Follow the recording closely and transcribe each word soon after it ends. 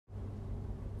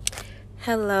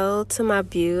Hello to my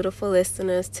beautiful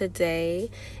listeners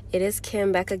today. It is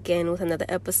Kim back again with another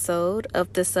episode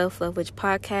of the Self-Love Witch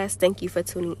podcast. Thank you for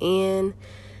tuning in.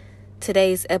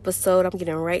 Today's episode, I'm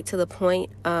getting right to the point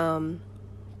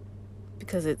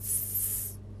because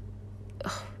it's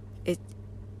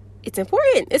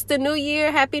important. It's the new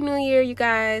year. Happy New Year, you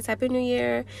guys. Happy New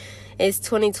Year. It's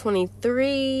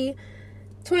 2023.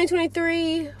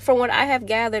 2023, from what I have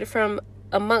gathered from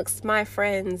amongst my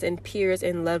friends and peers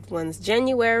and loved ones,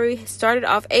 January started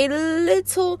off a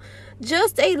little,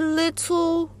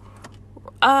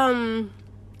 I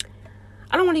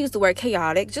don't want to use the word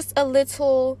chaotic, just a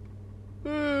little,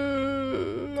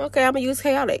 okay, I'm going to use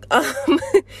chaotic.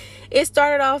 It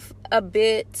started off a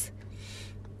bit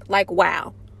like,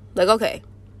 wow, like, okay,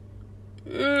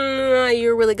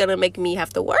 you're really going to make me have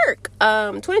to work.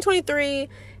 2023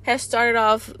 has started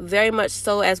off very much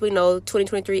so. As we know,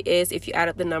 2023 is, if you add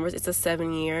up the numbers, it's a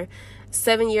 7-year.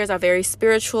 7 years are very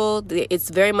spiritual. It's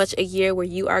very much a year where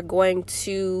you are going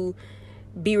to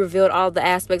be revealed all the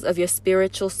aspects of your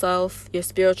spiritual self, your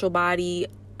spiritual body.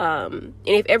 And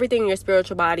if everything in your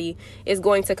spiritual body is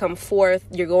going to come forth,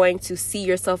 you're going to see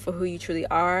yourself for who you truly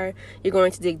are. You're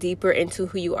going to dig deeper into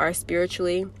who you are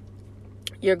spiritually.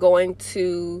 You're going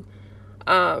to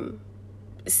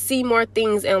see more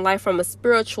things in life from a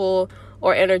spiritual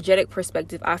or energetic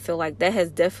perspective. I feel like that has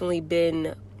definitely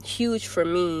been huge for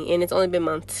me, and it's only been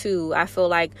month 2. I feel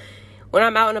like when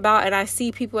I'm out and about and I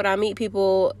see people and I meet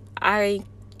people, I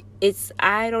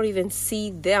don't even see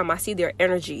them. I see their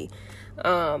energy.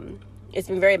 It's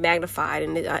been very magnified,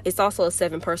 and it's also a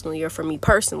 7 personal year for me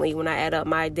personally when I add up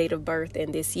my date of birth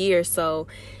and this year. So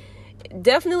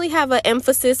definitely have an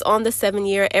emphasis on the 7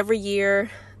 year. Every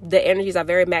year the energies are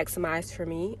very maximized for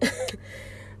me.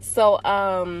 So,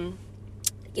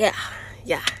 yeah,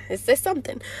 it's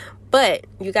something. But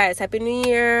you guys, Happy New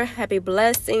Year, happy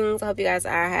blessings. I hope you guys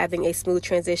are having a smooth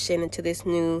transition into this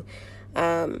new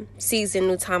season,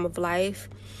 new time of life.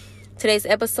 Today's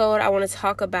episode, I want to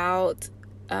talk about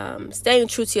staying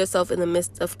true to yourself in the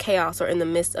midst of chaos or in the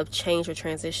midst of change or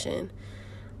transition.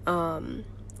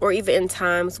 Or even in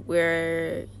times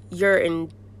where you're in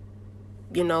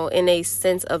a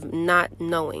sense of not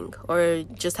knowing or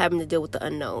just having to deal with the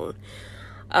unknown.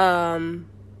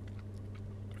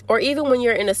 Or even when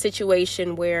you're in a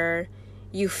situation where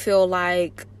you feel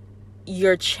like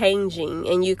you're changing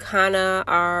and you kind of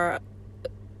are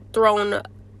thrown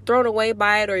away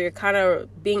by it, or you're kind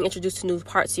of being introduced to new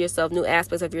parts of yourself, new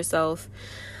aspects of yourself.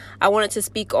 I wanted to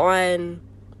speak on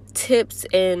tips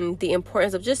and the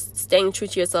importance of just staying true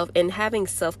to yourself and having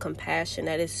self-compassion.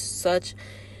 That is such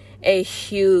a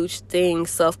huge thing,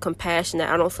 self-compassion, that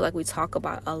I don't feel like we talk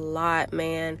about a lot,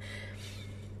 man.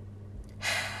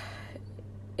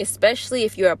 Especially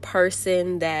if you're a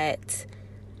person that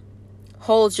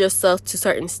holds yourself to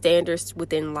certain standards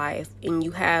within life and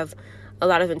you have a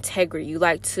lot of integrity. You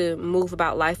like to move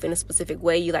about life in a specific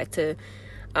way. You like to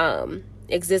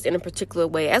exist in a particular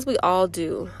way, as we all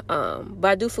do. But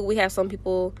I do feel we have some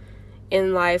people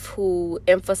in life who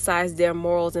emphasize their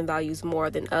morals and values more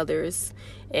than others,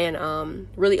 and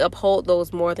really uphold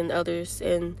those more than others.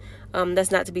 And that's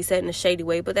not to be said in a shady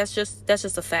way, but that's just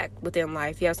a fact within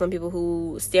life. You have some people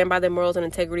who stand by their morals and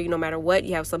integrity no matter what.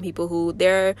 You have some people who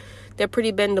they're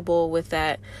pretty bendable with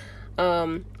that.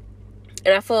 And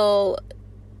I feel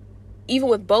even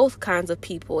with both kinds of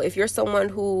people, if you're someone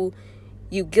who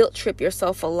you guilt trip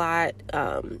yourself a lot,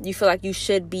 you feel like you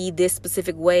should be this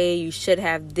specific way, you should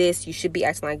have this, you should be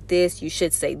acting like this, you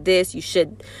should say this, you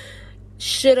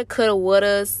shoulda, coulda,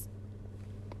 wouldas,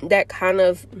 that kind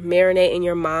of marinate in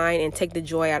your mind and take the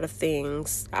joy out of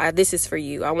things. This is for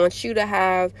you. I want you to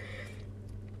have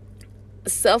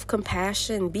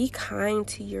self-compassion. Be kind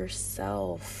to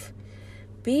yourself.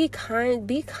 Be kind,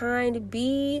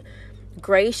 be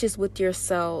gracious with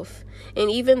yourself. And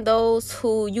even those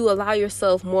who you allow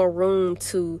yourself more room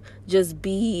to just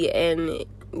be, and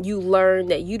you learn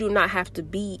that you do not have to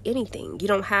be anything. You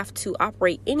don't have to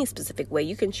operate any specific way.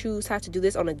 You can choose how to do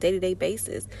this on a day-to-day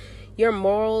basis. Your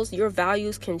morals, your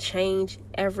values can change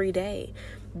every day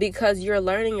because you're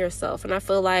learning yourself. And I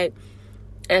feel like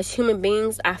as human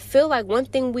beings, I feel like one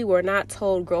thing we were not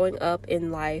told growing up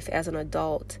in life as an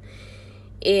adult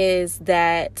is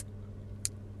that,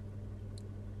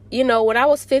 when I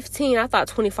was 15, I thought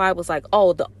 25 was like,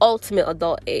 the ultimate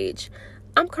adult age.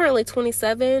 I'm currently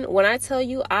 27. When I tell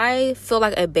you, I feel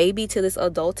like a baby to this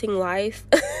adulting life.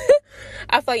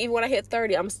 I feel like even when I hit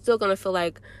 30, I'm still going to feel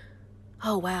like,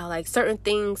 oh, wow, like certain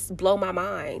things blow my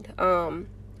mind. And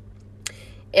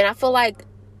I feel like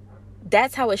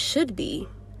that's how it should be.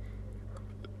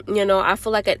 I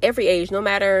feel like at every age, no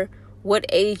matter what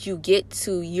age you get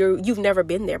to, you've never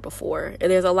been there before.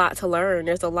 And there's a lot to learn.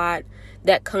 There's a lot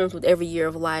that comes with every year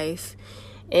of life.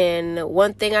 And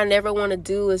one thing I never want to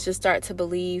do is just start to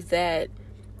believe that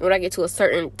when I get to a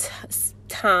certain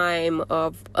time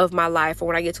of my life, or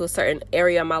when I get to a certain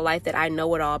area of my life, that I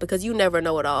know it all, because you never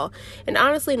know it all. And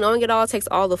honestly, knowing it all takes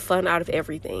all the fun out of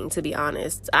everything, to be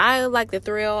honest. I like the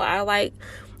thrill. I like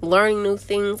learning new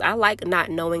things. I like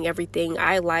not knowing everything.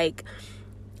 I like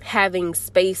having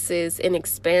spaces and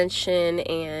expansion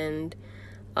and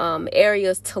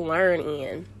areas to learn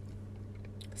in.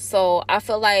 So I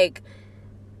feel like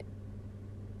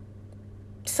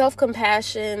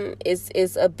self-compassion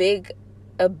is a big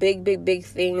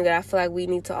thing that I feel like we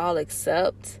need to all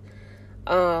accept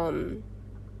and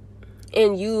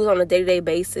use on a day-to-day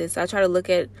basis. I try to look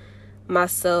at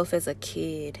myself as a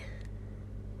kid.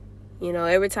 You know,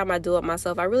 every time I do it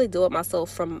myself, I really do it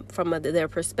myself from their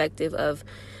perspective of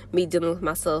me dealing with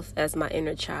myself as my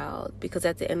inner child. Because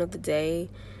at the end of the day,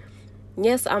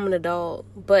 yes, I'm an adult,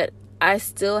 but I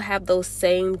still have those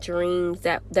same dreams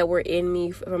that were in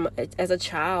me as a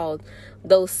child,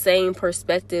 those same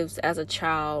perspectives as a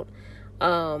child.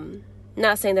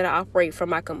 Not saying that I operate from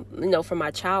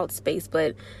my child space,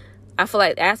 but I feel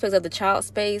like aspects of the child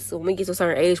space, when we get to a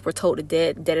certain age, we're told to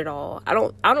dead it all. I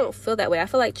don't feel that way. I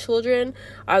feel like children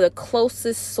are the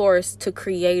closest source to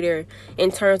creator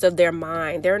in terms of their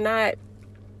mind. They're not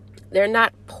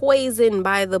poisoned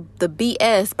by the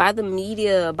BS, by the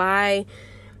media, by,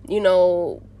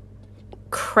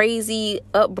 crazy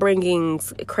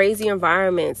upbringings, crazy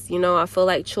environments. I feel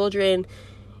like children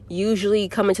usually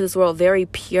come into this world very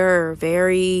pure,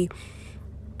 very,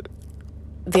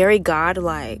 very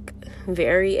godlike,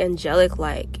 very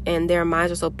angelic-like, and their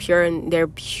minds are so pure, and they're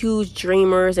huge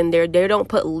dreamers, and they don't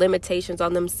put limitations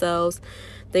on themselves.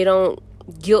 They don't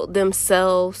guilt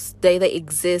themselves. They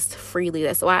exist freely.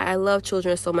 That's why I love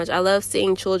children so much. I love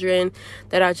seeing children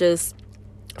that are just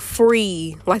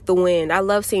free like the wind. I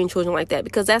love seeing children like that,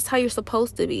 because that's how you're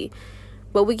supposed to be.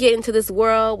 But we get into this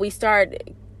world, we start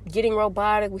getting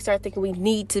robotic. We start thinking we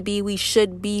need to be, we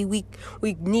should be, we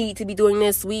need to be doing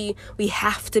this, we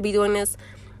have to be doing this.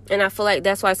 And I feel like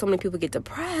that's why so many people get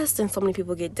depressed, and so many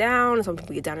people get down, and so many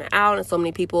people get down and out, and so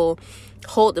many people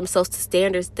hold themselves to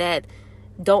standards that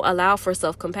don't allow for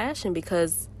self-compassion,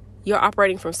 because you're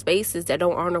operating from spaces that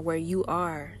don't honor where you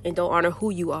are and don't honor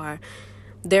who you are.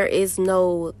 There is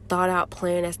no thought out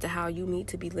plan as to how you need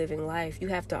to be living life. You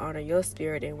have to honor your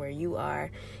spirit and where you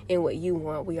are and what you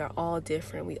want. We are all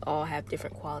different. We all have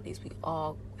different qualities. We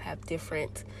all have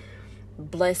different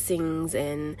blessings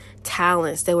and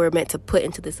talents that we're meant to put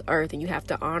into this earth. And you have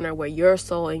to honor where your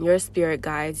soul and your spirit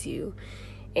guides you.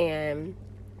 And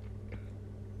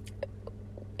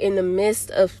in the midst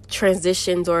of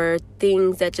transitions or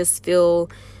things that just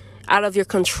feel out of your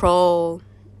control,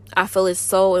 I feel it's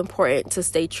so important to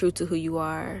stay true to who you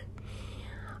are.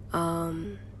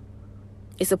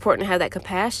 It's important to have that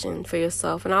compassion for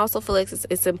yourself. And I also feel like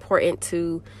it's important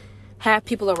to have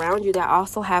people around you that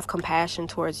also have compassion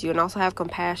towards you, and also have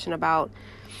compassion about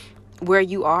where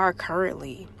you are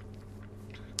currently.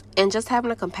 And just having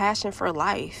a compassion for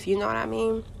life. You know what I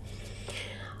mean?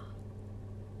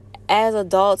 As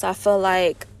adults, I feel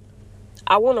like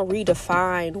I want to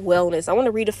redefine wellness. I want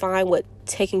to redefine what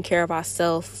taking care of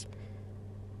ourselves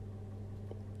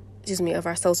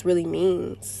really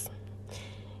means.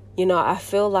 I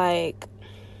feel like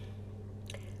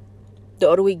the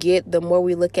older we get, the more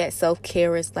we look at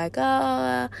self-care as like,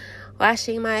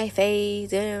 washing my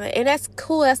face, and that's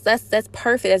cool. That's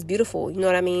perfect. That's beautiful. You know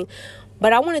what I mean?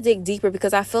 But I want to dig deeper,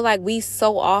 because I feel like we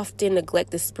so often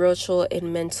neglect the spiritual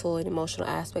and mental and emotional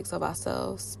aspects of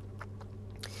ourselves.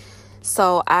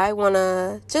 So I want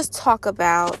to just talk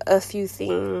about a few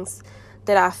things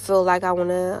that I feel like I want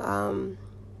to,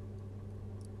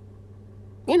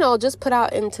 just put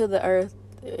out into the earth,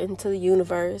 into the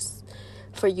universe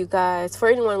for you guys, for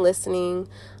anyone listening,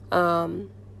 to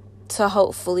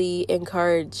hopefully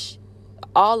encourage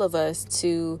all of us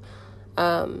to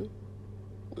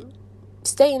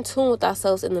stay in tune with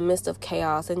ourselves in the midst of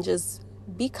chaos, and just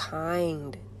be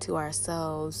kind to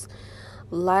ourselves.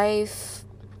 Life,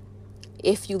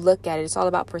 if you look at it, it's all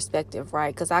about perspective,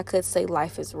 right? Because I could say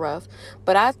life is rough,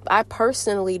 but I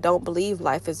personally don't believe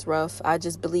life is rough. I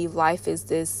just believe life is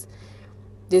this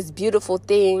beautiful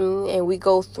thing, and we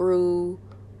go through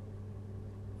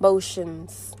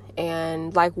motions,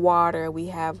 and like water, we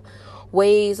have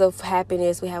waves of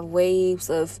happiness, we have waves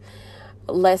of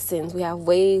lessons, we have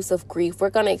waves of grief. We're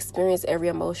going to experience every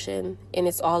emotion, and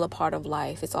it's all a part of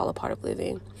life. It's all a part of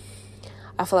living.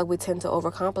 I feel like we tend to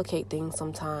overcomplicate things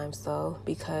sometimes, though,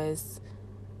 because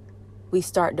we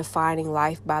start defining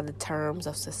life by the terms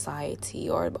of society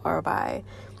or by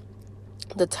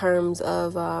the terms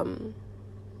of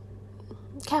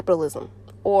capitalism,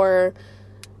 or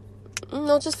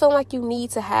just feeling like you need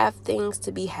to have things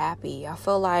to be happy. I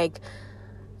feel like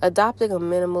adopting a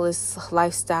minimalist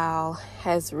lifestyle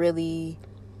has really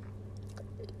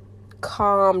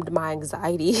calmed my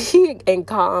anxiety and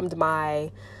calmed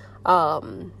my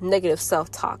negative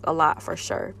self-talk a lot, for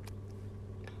sure.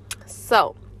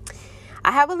 So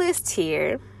I have a list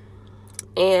here,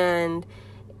 and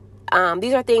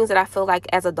these are things that I feel like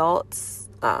as adults,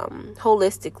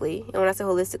 holistically, and when I say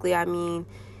holistically, I mean,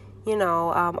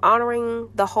 honoring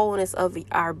the wholeness of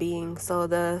our being. So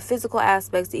the physical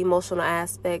aspects, the emotional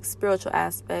aspects, spiritual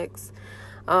aspects,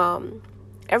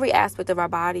 every aspect of our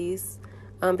bodies,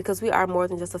 because we are more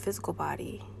than just a physical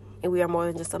body, and we are more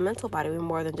than just a mental body. We're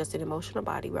more than just an emotional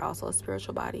body. We're also a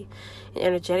spiritual body, an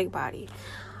energetic body.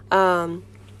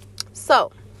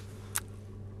 So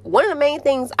one of the main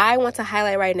things I want to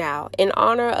highlight right now, in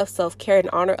honor of self-care, in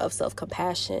honor of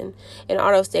self-compassion, in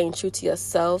honor of staying true to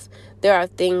yourself, there are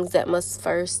things that must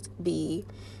first be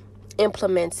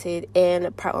implemented and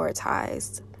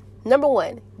prioritized. Number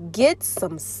one, get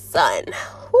some sun.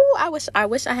 Ooh, I wish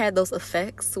I had those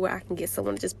effects where I can get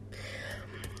someone just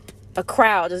a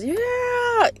crowd just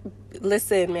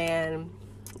Listen, man.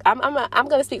 I'm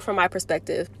gonna speak from my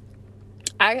perspective.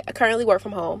 I currently work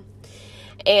from home.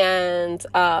 And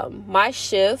my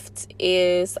shift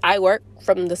is I work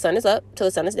from the sun is up till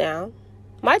the sun is down.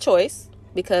 My choice,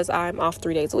 because I'm off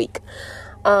 3 days a week.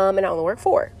 And I only work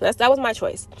 4. That was my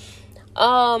choice.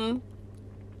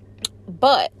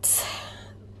 But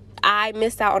I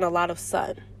missed out on a lot of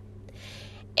sun.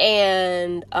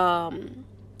 And I'm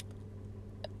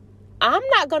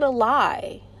not gonna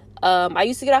lie. I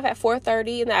used to get off at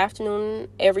 4:30 in the afternoon.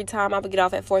 Every time I would get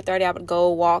off at 4:30, I would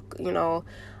go walk,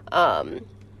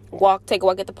 take a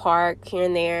walk at the park here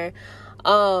and there.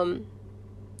 And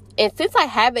since I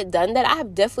haven't done that, I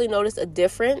have definitely noticed a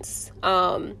difference,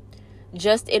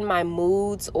 just in my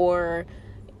moods or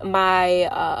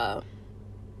my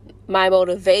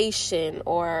motivation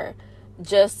or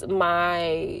just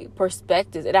my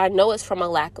perspectives. And I know it's from a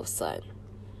lack of sun.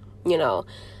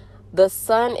 The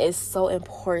sun is so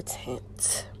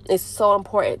important. It's so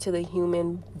important to the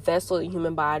human vessel, the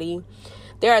human body.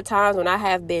 There are times when I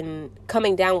have been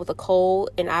coming down with a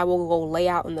cold and I will go lay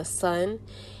out in the sun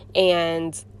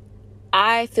and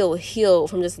I feel healed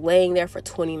from just laying there for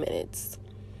 20 minutes.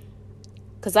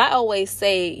 Because I always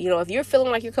say, if you're feeling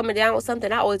like you're coming down with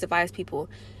something, I always advise people,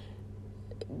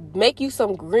 make you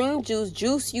some green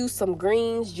juice you some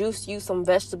greens, juice you some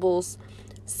vegetables,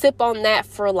 sip on that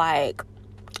for like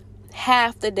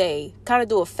half the day, kind of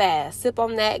do a fast, sip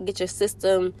on that, get your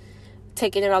system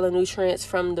taking in all the nutrients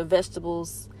from the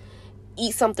vegetables,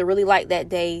 eat something really light that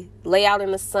day, lay out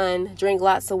in the sun, drink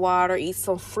lots of water, eat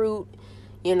some fruit,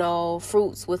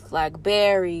 fruits with like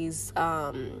berries,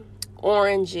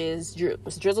 oranges,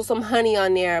 drizzle some honey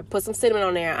on there, put some cinnamon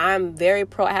on there. I'm very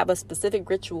I have a specific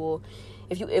ritual.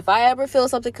 If I ever feel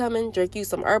something coming, drink you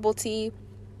some herbal tea,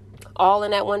 all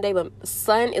in that one day. But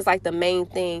sun is like the main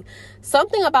thing.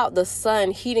 Something about the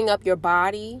sun heating up your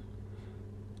body,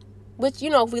 which,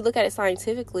 if we look at it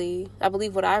scientifically, I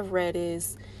believe what I've read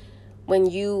is when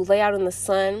you lay out in the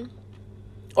sun,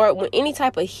 or when any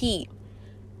type of heat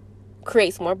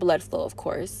creates more blood flow, of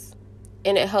course,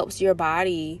 and it helps your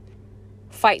body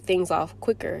fight things off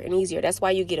quicker and easier. That's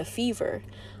why you get a fever.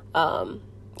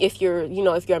 If your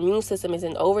immune system is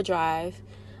in overdrive,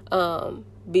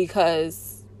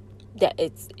 because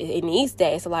it needs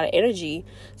that. It's a lot of energy.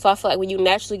 So I feel like when you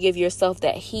naturally give yourself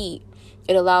that heat,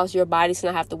 it allows your body to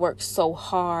not have to work so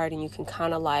hard, and you can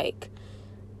kind of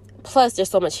plus there's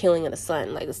so much healing in the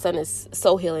sun. Like the sun is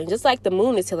so healing, just like the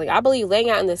moon is healing. I believe laying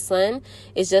out in the sun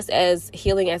is just as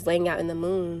healing as laying out in the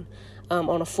moon,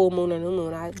 on a full moon or new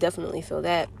moon. I definitely feel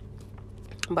that.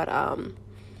 But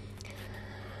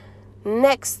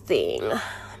next thing,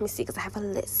 let me see, because I have a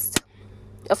list.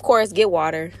 Of course, get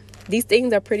water. These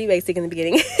things are pretty basic in the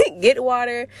beginning. Get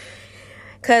water,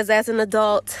 because as an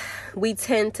adult, we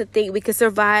tend to think we could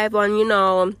survive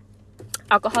on,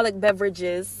 alcoholic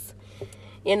beverages,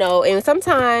 and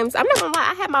sometimes, I'm not gonna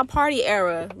lie, I had my party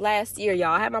era last year,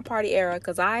 y'all. I had my party era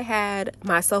because I had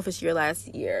my selfish year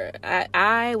last year.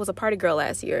 I was a party girl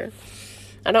last year.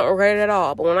 I don't regret it at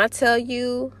all. But when I tell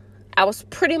you, I was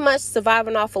pretty much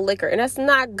surviving off of liquor, and that's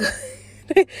not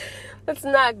good. That's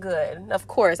not good. Of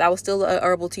course, I was still a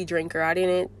herbal tea drinker. I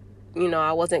didn't,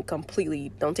 I wasn't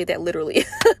completely, don't take that literally.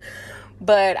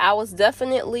 But I was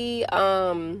definitely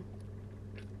not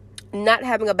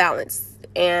having a balance.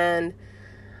 And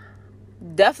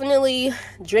Definitely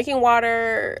drinking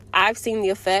water. I've seen the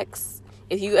effects.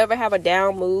 If you ever have a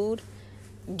down mood,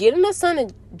 get in the sun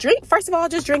and drink. First of all,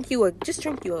 just drink you a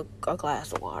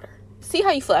glass of water. See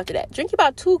how you feel after that. Drink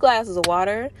about 2 glasses of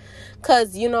water,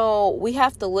 because we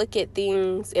have to look at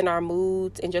things in our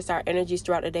moods and just our energies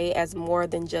throughout the day as more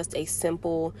than just a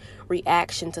simple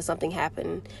reaction to something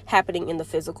happening in the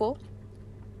physical.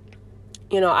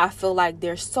 I feel like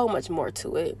there's so much more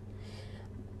to it.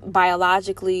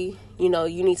 Biologically, you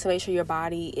need to make sure your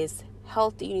body is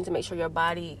healthy. You need to make sure your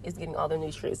body is getting all the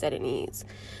nutrients that it needs,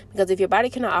 because if your body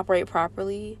cannot operate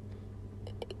properly,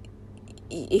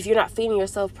 if you're not feeding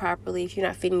yourself properly, if you're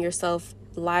not feeding yourself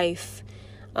life,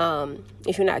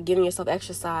 if you're not giving yourself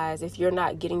exercise, if you're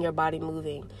not getting your body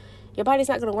moving, your body's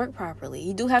not going to work properly.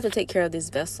 You do have to take care of this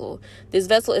vessel. This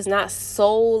vessel is not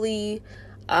solely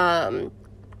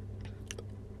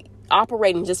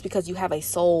operating just because you have a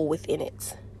soul within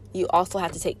it. You also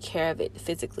have to take care of it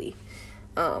physically,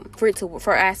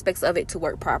 for aspects of it to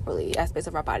work properly, aspects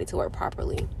of our body to work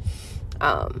properly.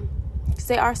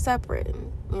 They are separate,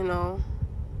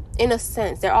 in a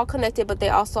sense. They're all connected, but they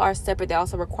also are separate. They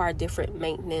also require different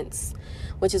maintenance,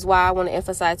 which is why I want to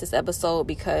emphasize this episode,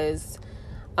 because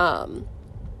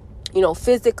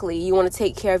physically, you want to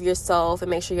take care of yourself and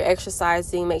make sure you're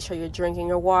exercising, make sure you're drinking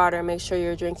your water, make sure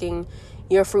you're drinking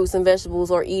your fruits and vegetables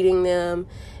or eating them.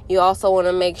 You also want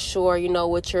to make sure,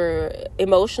 with your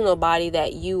emotional body,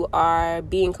 that you are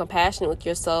being compassionate with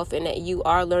yourself and that you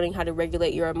are learning how to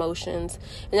regulate your emotions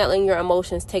and not letting your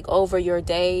emotions take over your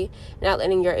day, not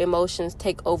letting your emotions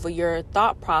take over your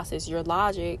thought process, your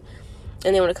logic.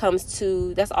 And then when it comes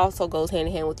to, that also goes hand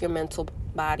in hand with your mental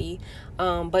body,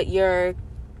 but your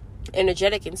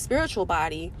energetic and spiritual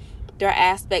body, there are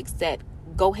aspects that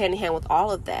go hand in hand with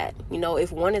all of that.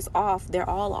 If one is off, they're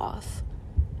all off.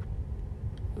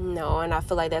 And I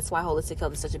feel like that's why holistic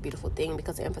health is such a beautiful thing,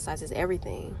 because it emphasizes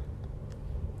everything.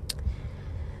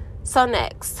 So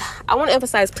next, I want to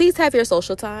emphasize, please have your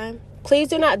social time. Please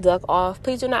do not duck off.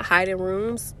 Please do not hide in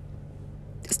rooms.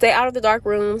 Stay out of the dark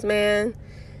rooms, man.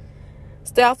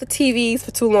 Stay off the TVs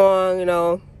for too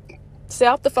long, Stay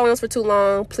off the phones for too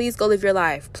long. Please go live your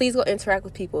life. Please go interact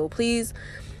with people. Please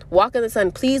walk in the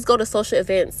sun. Please go to social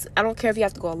events. I don't care if you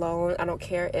have to go alone. I don't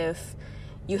care if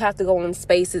you have to go in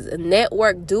spaces and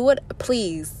network. Do it,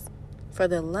 please. For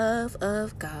the love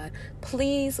of God,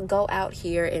 please go out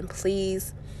here and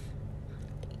please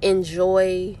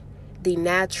enjoy the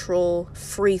natural,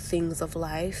 free things of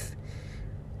life.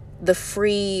 The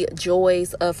free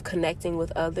joys of connecting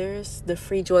with others, the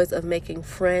free joys of making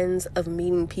friends, of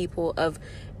meeting people, of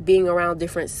being around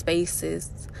different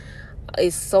spaces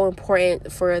is so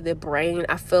important for the brain.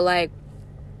 I feel like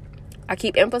I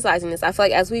keep emphasizing this. I feel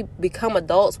like as we become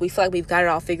adults, we feel like we've got it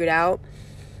all figured out.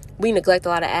 We neglect a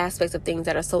lot of aspects of things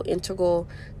that are so integral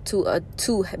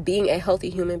to being a healthy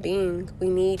human being. We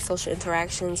need social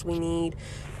interactions. We need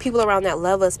people around that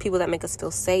love us, people that make us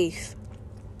feel safe.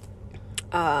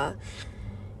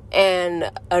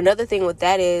 And another thing with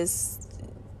that is,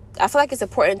 I feel like it's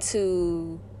important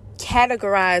to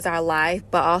categorize our life,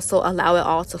 but also allow it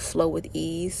all to flow with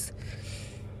ease.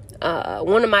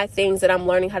 One of my things that I'm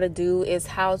learning how to do is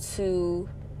how to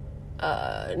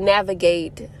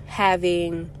navigate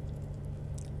having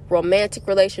romantic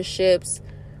relationships,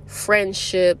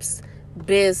 friendships,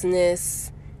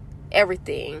 business,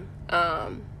 everything.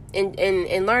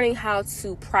 And learning how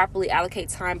to properly allocate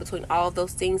time between all of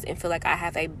those things and feel like I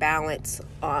have a balance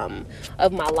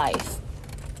of my life.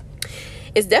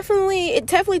 It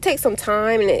definitely takes some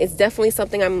time, and it's definitely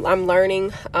something I'm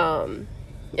learning.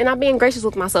 And I'm being gracious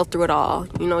with myself through it all.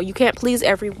 You can't please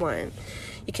everyone.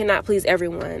 You cannot please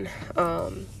everyone.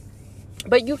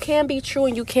 But you can be true,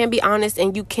 and you can be honest,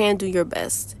 and you can do your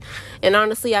best. And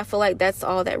honestly, I feel like that's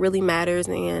all that really matters.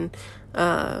 And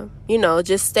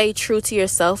just stay true to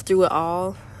yourself through it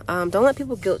all. Don't let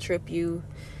people guilt trip you.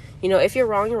 If you're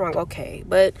wrong, you're wrong. Okay.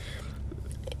 But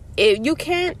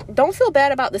don't feel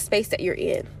bad about the space that you're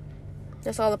in.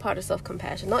 That's all a part of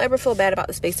self-compassion. Don't ever feel bad about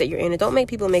the space that you're in, and don't make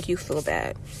people make you feel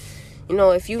bad.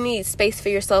 If you need space for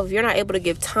yourself, if you're not able to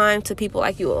give time to people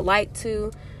like you would like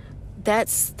to,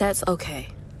 that's okay.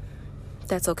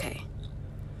 That's okay.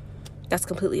 That's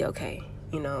completely okay.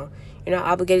 You're not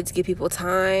obligated to give people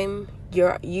time.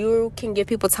 You can give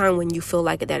people time when you feel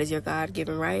like that is your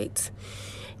God-given right.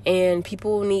 And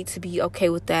people need to be okay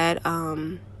with that.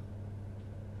 One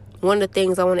of the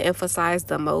things I want to emphasize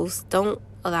the most, don't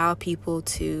allow people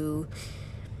to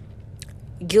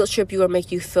guilt trip you or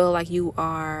make you feel like you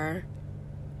are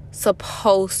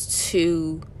supposed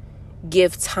to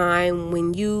give time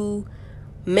when you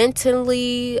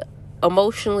mentally,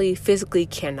 emotionally, physically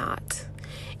cannot.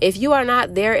 If you are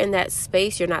not there in that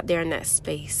space, you're not there in that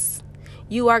space.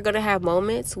 You are going to have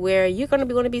moments where you're going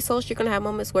to be social. You're going to have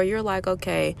moments where you're like,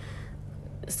 okay,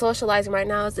 socializing right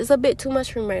now is a bit too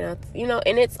much for me right now,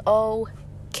 and it's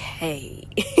okay.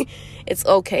 It's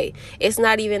okay. It's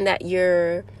not even that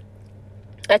you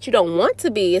don't want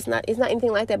to be. It's not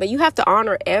anything like that, but you have to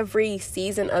honor every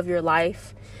season of your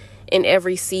life and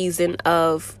every season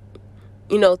of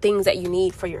things that you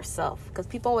need for yourself, because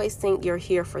people always think you're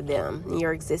here for them and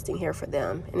you're existing here for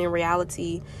them, and in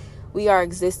reality we are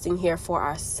existing here for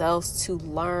ourselves to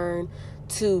learn,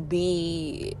 to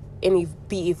be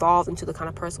evolved into the kind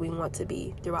of person we want to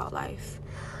be throughout life.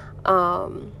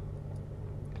 So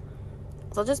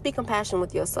just be compassionate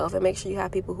with yourself and make sure you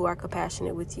have people who are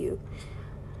compassionate with you.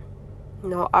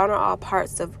 Honor all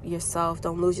parts of yourself.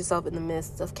 Don't lose yourself in the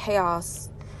midst of chaos.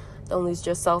 Don't lose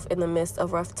yourself in the midst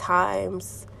of rough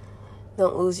times.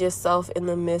 Don't lose yourself in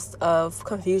the midst of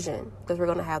confusion, because we're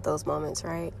going to have those moments,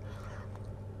 right?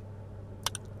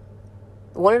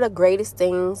 One of the greatest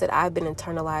things that I've been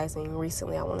internalizing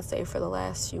recently, I want to say for the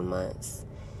last few months,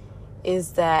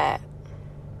 is that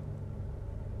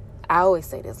I always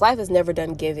say this: life is never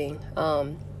done giving.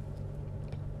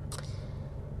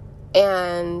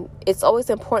 And it's always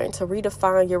important to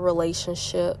redefine your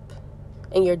relationship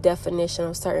and your definition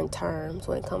of certain terms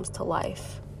when it comes to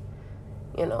life,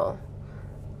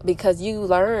 because you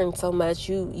learn so much,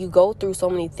 you go through so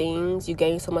many things, you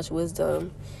gain so much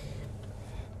wisdom,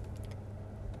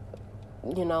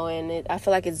 and I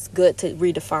feel like it's good to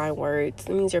redefine words.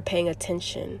 It means you're paying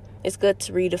attention. It's good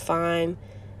to redefine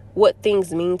what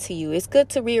things mean to you. It's good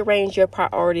to rearrange your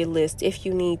priority list if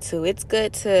you need to. It's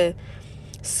good to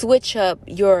switch up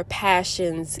your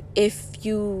passions if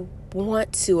you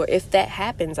want to, or if that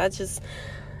happens. I just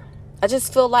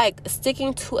feel like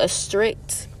sticking to a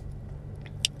strict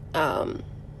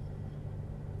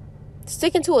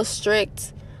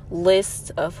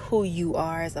list of who you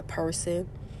are as a person,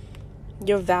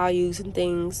 your values and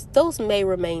things, those may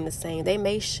remain the same. They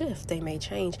may shift, they may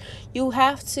change. You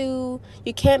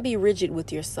can't be rigid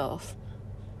with yourself.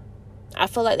 I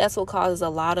feel like that's what causes a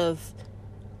lot of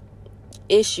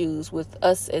issues with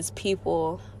us as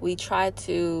people. We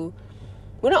don't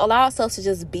allow ourselves to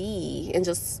just be and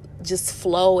just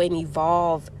flow and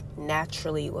evolve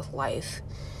naturally with life.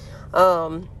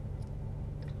 You're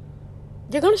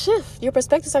going to shift. Your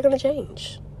perspectives are going to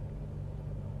change.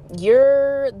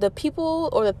 The people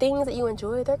or the things that you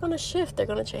enjoy, they're going to shift. They're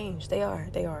going to change. They are.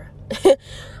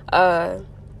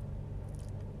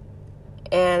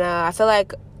 And I feel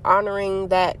like honoring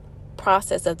that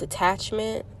process of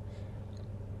detachment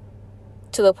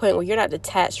to the point where you're not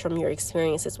detached from your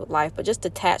experiences with life, but just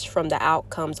detached from the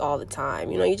outcomes all the time.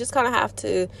 You just kind of have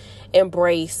to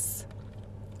embrace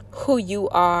who you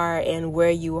are and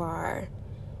where you are,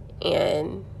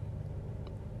 and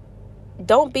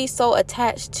don't be so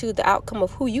attached to the outcome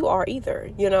of who you are either.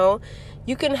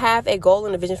 You can have a goal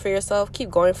and a vision for yourself. Keep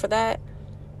going for that.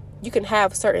 You can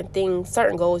have certain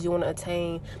goals you want to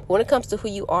attain. But when it comes to who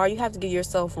you are, you have to give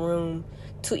yourself room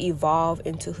to evolve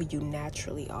into who you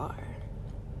naturally are.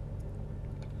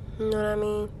 You know what I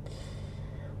mean?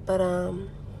 But,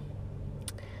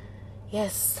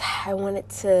 yes, I wanted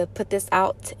to put this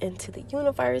out into the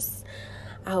universe.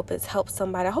 I hope it's helped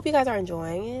somebody. I hope you guys are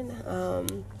enjoying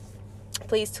it.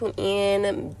 Please tune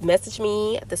in. Message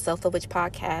me at the Self Love Witch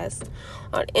Podcast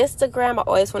on Instagram. I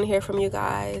always want to hear from you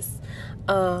guys.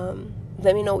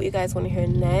 Let me know what you guys want to hear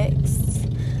next.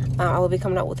 I will be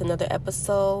coming out with another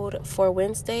episode for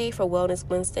Wednesday. For Wellness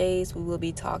Wednesdays, we will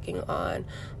be talking on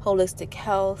holistic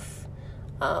health,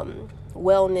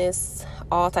 wellness,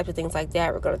 all types of things like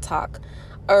that. We're going to talk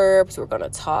herbs. We're going to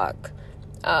talk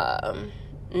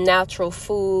natural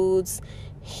foods,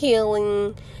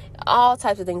 healing, all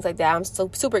types of things like that. I'm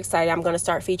so super excited. I'm going to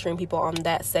start featuring people on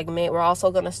that segment. We're also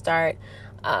going to start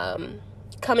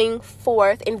coming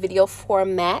forth in video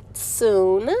format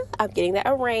soon. I'm getting that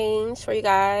arranged for you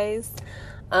guys.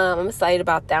 I'm excited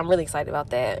about that. I'm really excited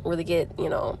about that. Really give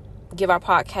our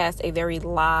podcast a very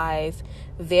live,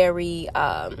 very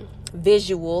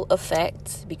visual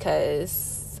effect,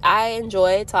 because I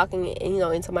enjoy talking,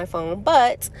 into my phone,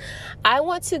 but I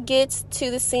want to get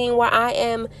to the scene where I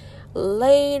am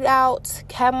laid out,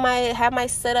 have my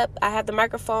setup. I have the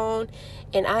microphone,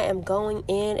 and I am going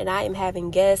in, and I am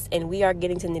having guests, and we are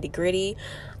getting to nitty gritty.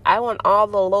 I want all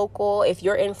the local. If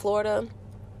you're in Florida,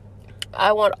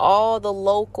 I want all the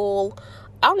local.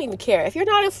 I don't even care if you're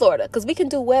not in Florida, because we can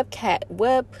do webcam,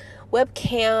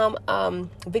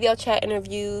 video chat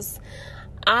interviews.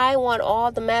 I want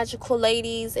all the magical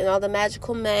ladies and all the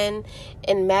magical men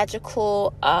and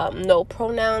magical no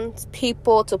pronouns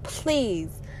people to please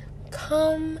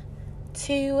come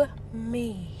to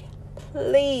me.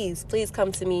 Please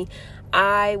come to me.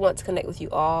 I want to connect with you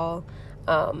all.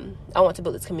 I want to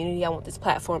build this community. I want this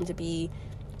platform to be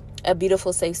a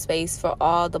beautiful, safe space for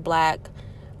all the Black,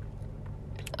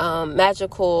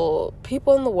 magical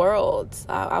people in the world.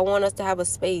 I want us to have a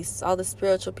space, all the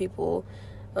spiritual people,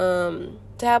 to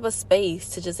have a space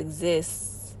to just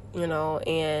exist,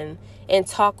 and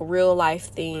talk real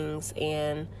life things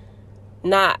and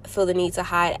not feel the need to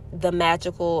hide the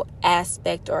magical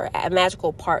aspect or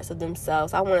magical parts of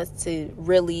themselves. I want us to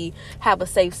really have a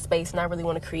safe space, and I really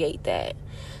want to create that.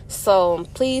 So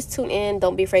please tune in.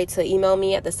 Don't be afraid to email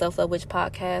me at the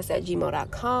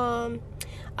selflovewitchpodcast@gmail.com.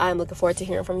 I'm looking forward to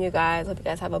hearing from you guys. Hope you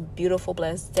guys have a beautiful,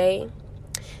 blessed day.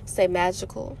 Stay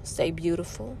magical, stay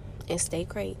beautiful, and stay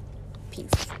great.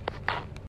 Peace.